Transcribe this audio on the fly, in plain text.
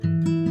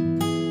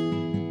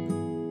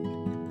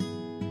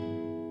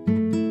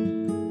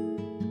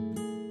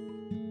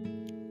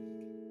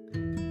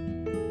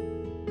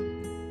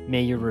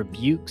May your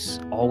rebukes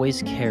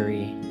always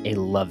carry a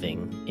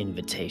loving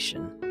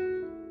invitation.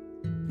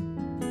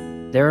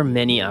 There are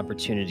many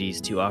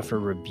opportunities to offer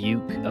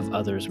rebuke of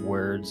others'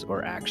 words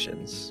or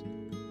actions.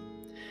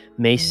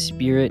 May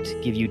Spirit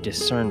give you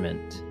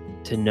discernment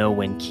to know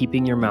when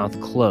keeping your mouth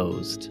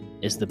closed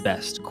is the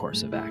best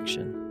course of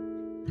action.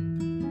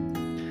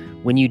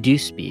 When you do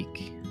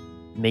speak,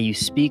 may you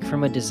speak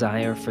from a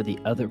desire for the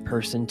other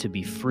person to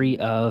be free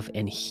of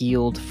and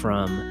healed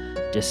from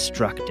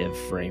destructive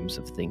frames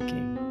of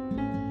thinking.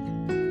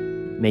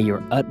 May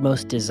your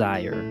utmost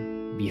desire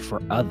be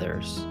for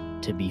others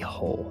to be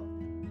whole.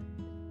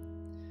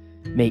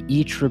 May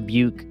each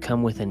rebuke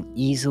come with an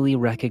easily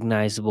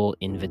recognizable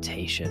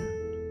invitation.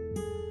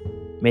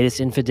 May this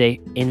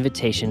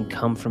invitation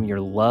come from your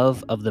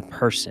love of the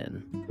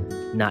person,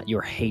 not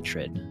your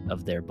hatred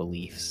of their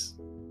beliefs.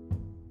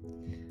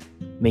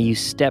 May you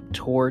step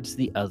towards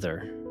the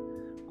other,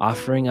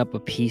 offering up a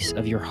piece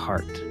of your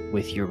heart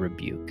with your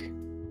rebuke.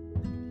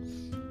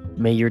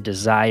 May your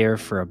desire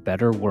for a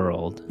better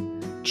world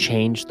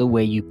change the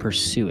way you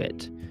pursue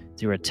it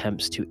through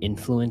attempts to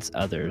influence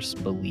others'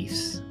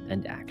 beliefs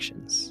and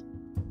actions.